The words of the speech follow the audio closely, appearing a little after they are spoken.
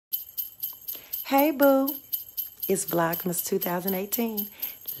Hey, boo. It's Vlogmas 2018.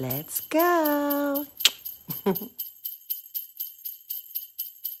 Let's go. All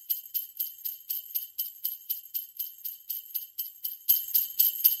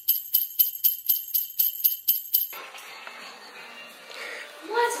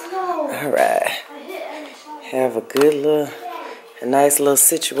right. Have a nice little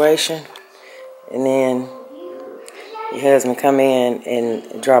situation. And then your husband come in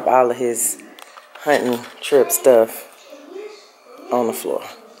and drop all of his hunting trip stuff on the floor.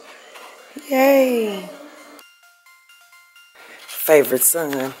 Yay. Favorite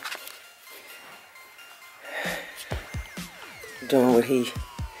son. Doing what he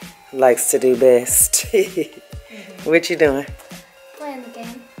likes to do best. What you doing? Playing the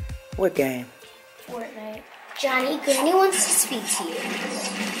game. What game? Fortnite. Johnny, Granny wants to speak to you.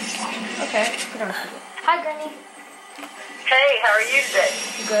 Okay, put on. Hi, Granny. Hey, how are you today?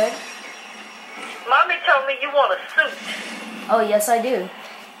 Good. Mommy told me you want a suit. Oh, yes, I do.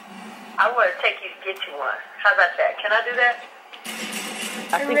 I want to take you to get you one. How about that? Can I do that?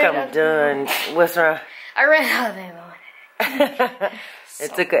 I think I'm done. What's wrong? I ran out of ammo.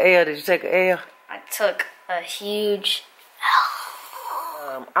 It took an L. Did you take an L? I took a huge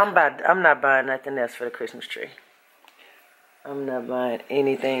I'm not buying nothing else for the Christmas tree. I'm not buying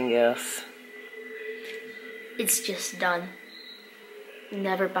anything else. It's just done.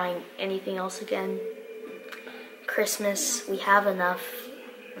 Never buying anything else again. Christmas, we have enough.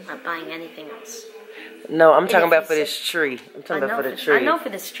 I'm not buying anything else. No, I'm talking about for this tree. I'm talking about for the tree. I know for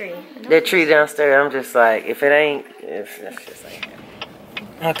this tree. That tree downstairs, I'm just like, if it ain't, if that's just ain't.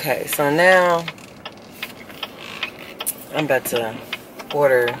 Okay, so now I'm about to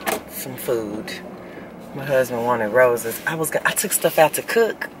order some food. My husband wanted roses. I took stuff out to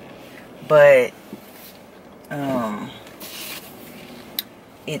cook, but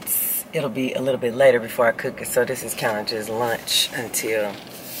it'll be a little bit later before I cook it. So this is kind of just lunch until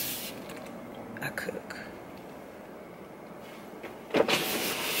I cook. Do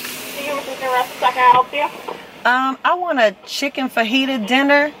you looking for recipes I can help you? I want a chicken fajita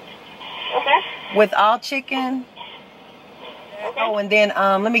dinner. Okay. With all chicken. Okay. Oh, and then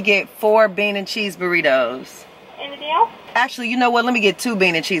let me get 4 bean and cheese burritos. Anything else? Actually, you know what? Let me get 2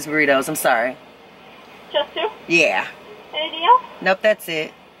 bean and cheese burritos. I'm sorry. Just 2? Yeah. Anything else? Nope, that's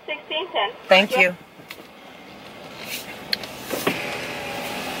it. 1610. Thank you.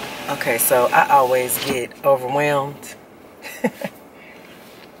 Okay, so I always get overwhelmed.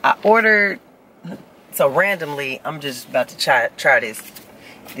 I ordered, so randomly, I'm just about to try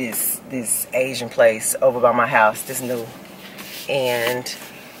this Asian place over by my house, this new. And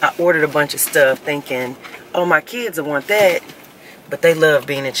I ordered a bunch of stuff thinking, oh, my kids will want that. But they love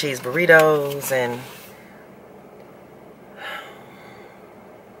bean and cheese burritos, and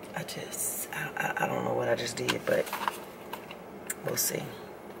I don't know what I just did, but we'll see.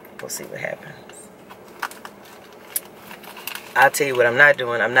 We'll see what happens. I'll tell you what I'm not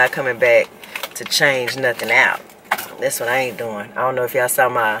doing. I'm not coming back to change nothing out. That's what I ain't doing. I don't know if y'all saw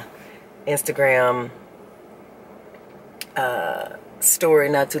my Instagram story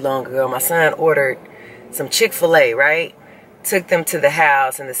not too long ago. My son ordered some Chick-fil-A, right? Took them to the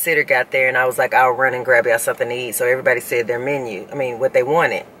house, and the sitter got there, and I was like, I'll run and grab y'all something to eat. So everybody said their menu. I mean, what they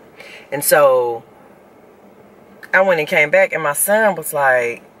wanted. And so I went and came back, and my son was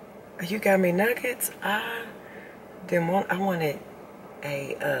like, you got me nuggets? I wanted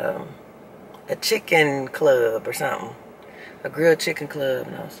a chicken club or something. A grilled chicken club.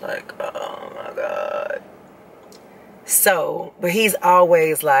 And I was like, oh my God. So, but he's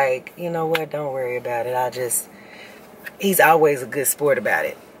always like, you know what, don't worry about it. He's always a good sport about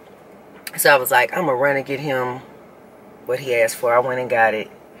it. So I was like, I'm gonna run and get him what he asked for. I went and got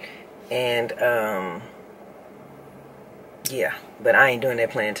it. And, yeah, but I ain't doing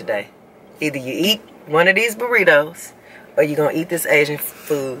that plan today. Either you eat one of these burritos, or you're gonna eat this Asian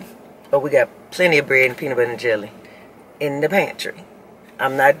food, or we got plenty of bread and peanut butter and jelly in the pantry.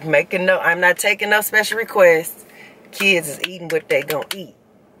 I'm not taking no special requests. Kids is eating what they gonna eat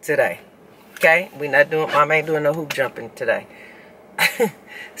today. Okay? Mom ain't doing no hoop jumping today.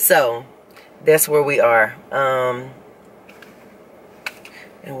 So, that's where we are.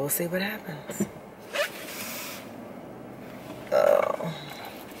 And we'll see what happens. Oh.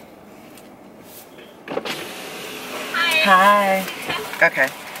 Hi. Okay.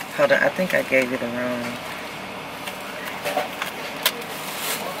 Hold on. I think I gave you the wrong.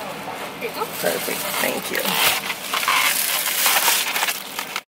 Perfect. Thank you.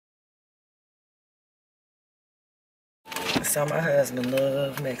 So my husband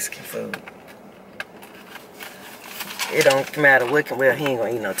loves Mexican food. It don't matter what can, well, he ain't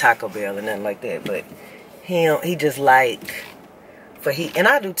gonna eat no Taco Bell or nothing like that, but he just like, and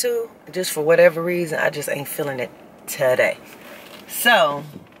I do too, just for whatever reason, I just ain't feeling it today. So,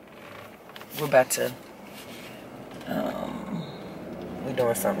 we're about to, we're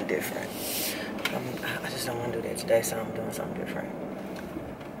doing something different. I just don't want to do that today, so I'm doing something different.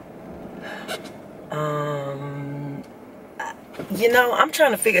 You know, I'm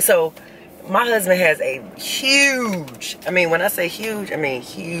trying to figure, so my husband has a huge, I mean, when I say huge, I mean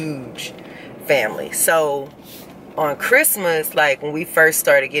huge family. So on Christmas, like when we first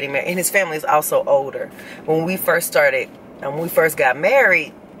started getting married, and his family is also older. When we first got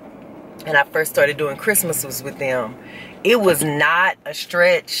married, and I first started doing Christmases with them, it was not a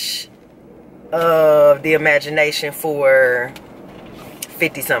stretch of the imagination for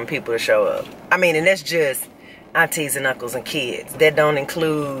 50-something people to show up. I mean, and that's just aunties and uncles and kids. That don't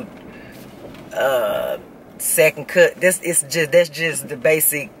include second cut. That's just the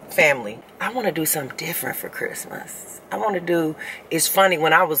basic family. I want to do something different for Christmas. I want to do, it's funny,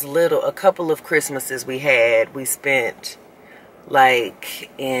 when I was little, a couple of Christmases we spent like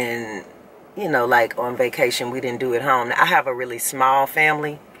in, you know, like on vacation. We didn't do it home. Now, I have a really small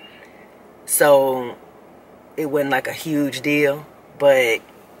family, so it wasn't like a huge deal, but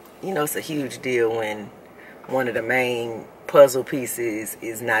you know, it's a huge deal when one of the main puzzle pieces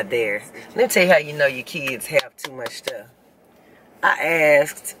is not there. Let me tell you how you know your kids have too much stuff. I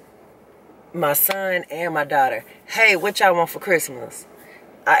asked my son and my daughter, hey, what y'all want for Christmas?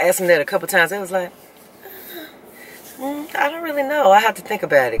 I asked them that a couple times. They was like, I don't really know. I have to think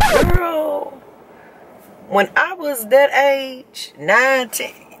about it. Girl, when I was that age, 9,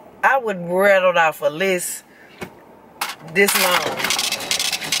 10, I would rattle off a list this long.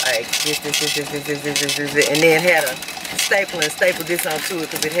 Like this, and then had a staple and staple this onto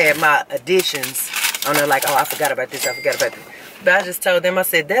it because it had my additions on there. Like, oh, I forgot about this, I forgot about this. But I just told them, I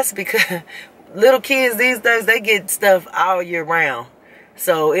said, that's because little kids these days, they get stuff all year round.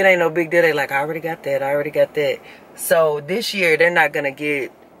 So it ain't no big deal. They like, I already got that, I already got that. So this year, they're not going to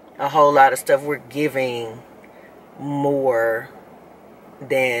get a whole lot of stuff. We're giving more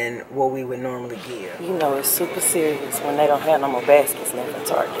than what we would normally give. You know, it's super serious when they don't have no more baskets left in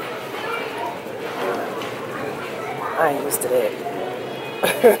Target. I ain't used to that.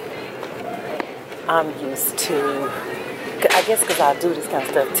 I'm used to, I guess because I do this kind of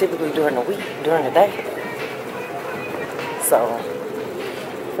stuff typically during the week, during the day. So,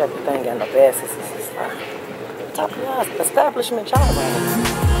 if everything got no baskets, it's just like, talk about establishment job running.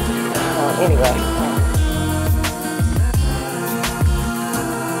 Anyway.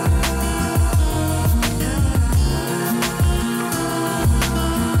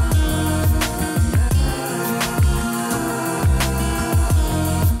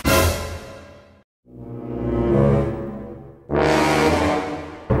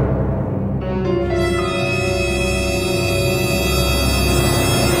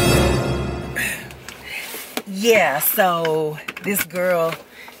 Yeah, so this girl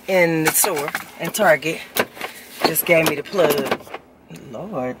in the store, in Target, just gave me the plug.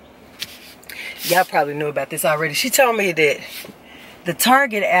 Lord. Y'all probably knew about this already. She told me that the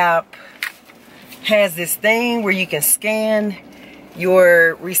Target app has this thing where you can scan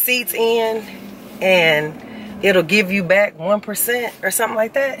your receipts in and it'll give you back 1% or something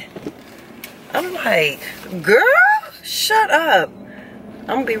like that. I'm like, girl, shut up. I'm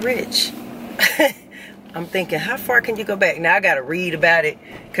gonna be rich. I'm thinking, how far can you go back? Now, I got to read about it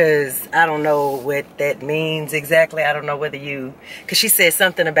because I don't know what that means exactly. I don't know whether you, because she said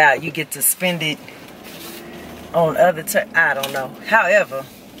something about you get to spend it on other, I don't know. However,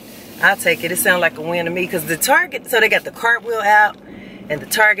 I'll take it. It sounds like a win to me because the Target, so they got the Cartwheel app and the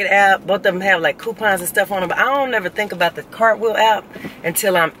Target app. Both of them have like coupons and stuff on them, but I don't ever think about the Cartwheel app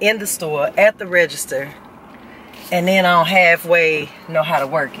until I'm in the store at the register and then I don't halfway know how to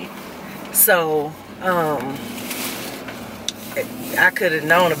work it. So, I could have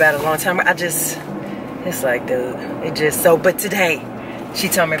known about it a long time. It's like, dude, it just so. But today, she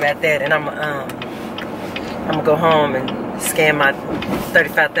told me about that, and I'm gonna go home and scan my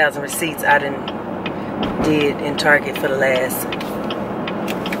 35,000 receipts I did in Target for the last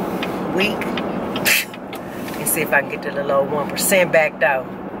week, and see if I can get to the low 1% backed out.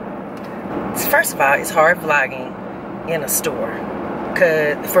 First of all, it's hard vlogging in a store,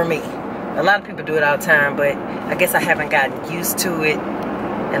 for me. A lot of people do it all the time, but I guess I haven't gotten used to it,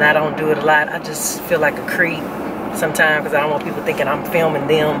 and I don't do it a lot. I just feel like a creep sometimes because I don't want people thinking I'm filming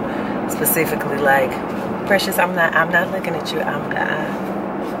them specifically. Like, Precious, I'm not looking at you.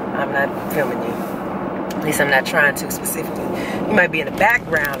 I'm not filming you. At least I'm not trying to specifically. You might be in the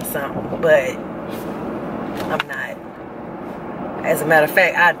background or something, but I'm not As a matter of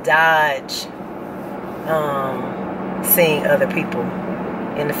fact, I dodge seeing other people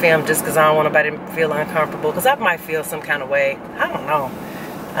in the film just because I don't want nobody to feel uncomfortable, because I might feel some kind of way. I don't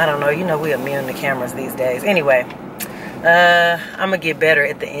know. You know, we're immune to cameras these days. Anyway, I'm gonna get better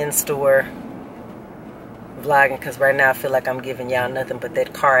at the in-store vlogging, because right now I feel like I'm giving y'all nothing but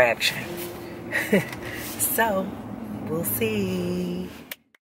that car action. So we'll see.